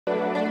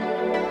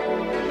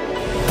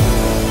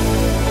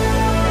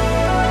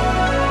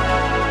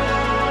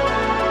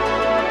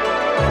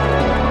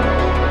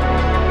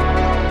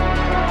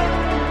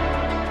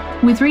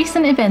With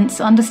recent events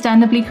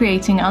understandably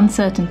creating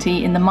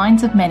uncertainty in the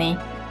minds of many,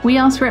 we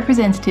asked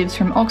representatives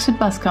from Oxford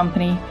Bus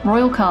Company,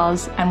 Royal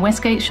Cars and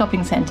Westgate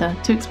Shopping Centre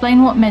to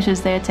explain what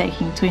measures they are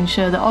taking to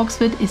ensure that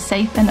Oxford is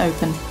safe and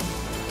open.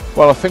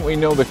 Well, I think we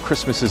know that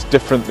Christmas is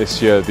different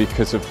this year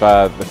because of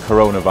the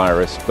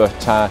coronavirus,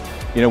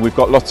 but we've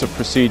got lots of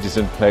procedures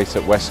in place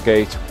at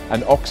Westgate,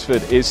 and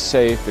Oxford is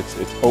safe,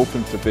 it's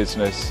open for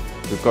business.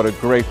 We've got a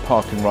great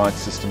park and ride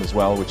system as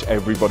well, which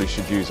everybody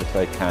should use if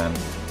they can.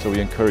 So we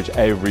encourage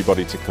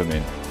everybody to come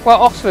in.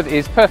 Well, Oxford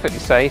is perfectly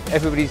safe.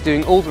 Everybody's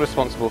doing all the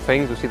responsible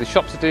things. We see the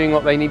shops are doing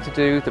what they need to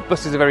do, the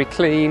buses are very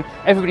clean.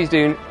 Everybody's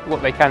doing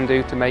what they can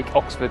do to make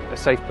Oxford a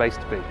safe place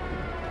to be.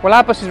 Well,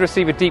 our buses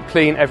receive a deep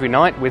clean every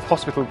night with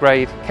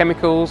hospital-grade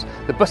chemicals.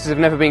 The buses have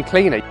never been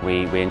cleaner.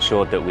 We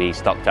ensured that we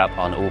stocked up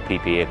on all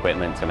PPE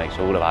equipment to make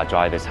sure all of our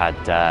drivers had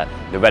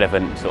the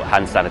relevant sort of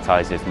hand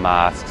sanitisers,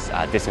 masks,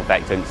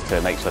 disinfectants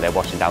to make sure they're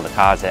washing down the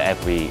cars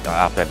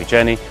after every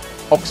journey.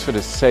 Oxford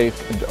is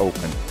safe and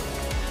open.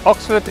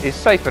 Oxford is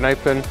safe and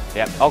open.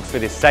 Yep,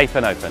 Oxford is safe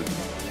and open.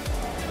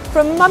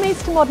 From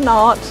mummies to modern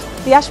art,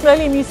 the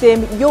Ashmolean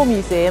Museum, your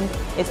museum,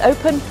 is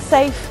open,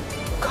 safe,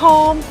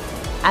 calm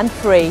and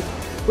free.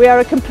 We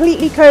are a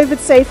completely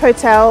COVID-safe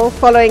hotel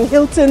following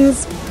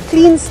Hilton's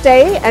Clean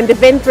Stay and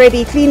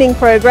event-ready cleaning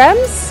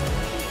programs.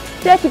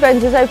 Dirty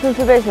Bones is open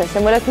for business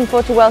and we're looking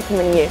forward to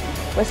welcoming you.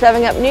 We're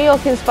serving up New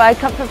York-inspired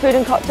comfort food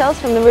and cocktails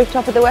from the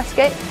rooftop of the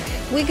Westgate.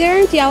 We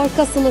guarantee our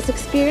customers'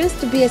 experience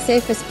to be as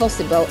safe as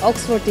possible.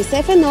 Oxford is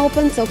safe and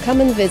open, so come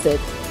and visit.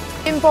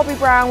 In Bobby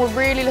Brown, we're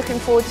really looking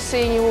forward to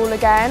seeing you all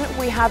again.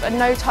 We have a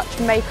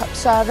no-touch makeup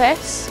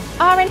service.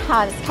 Our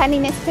enhanced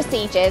cleanliness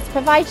procedures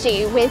provide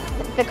you with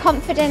the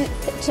confidence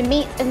to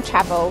meet and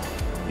travel.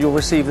 You'll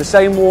receive the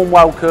same warm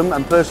welcome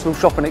and personal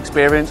shopping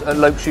experience at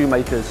Loke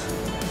Shoemakers.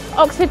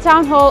 Oxford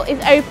Town Hall is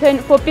open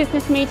for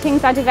business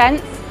meetings and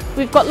events.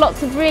 We've got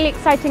lots of really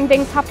exciting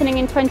things happening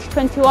in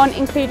 2021,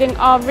 including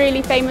our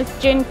really famous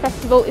Gin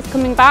Festival is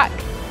coming back.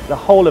 The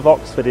whole of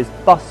Oxford is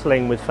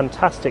bustling with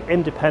fantastic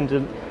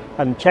independent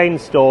and chain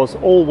stores,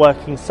 all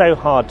working so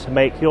hard to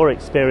make your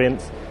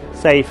experience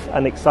safe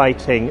and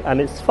exciting,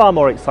 and it's far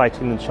more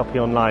exciting than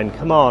shopping online.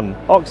 Come on,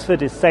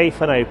 Oxford is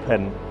safe and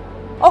open.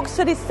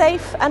 Oxford is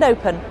safe and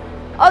open.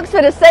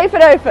 Oxford is safe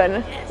and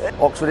open.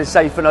 Oxford is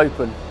safe and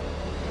open.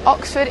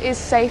 Oxford is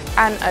safe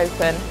and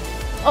open.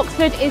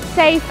 Oxford is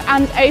safe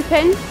and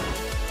open.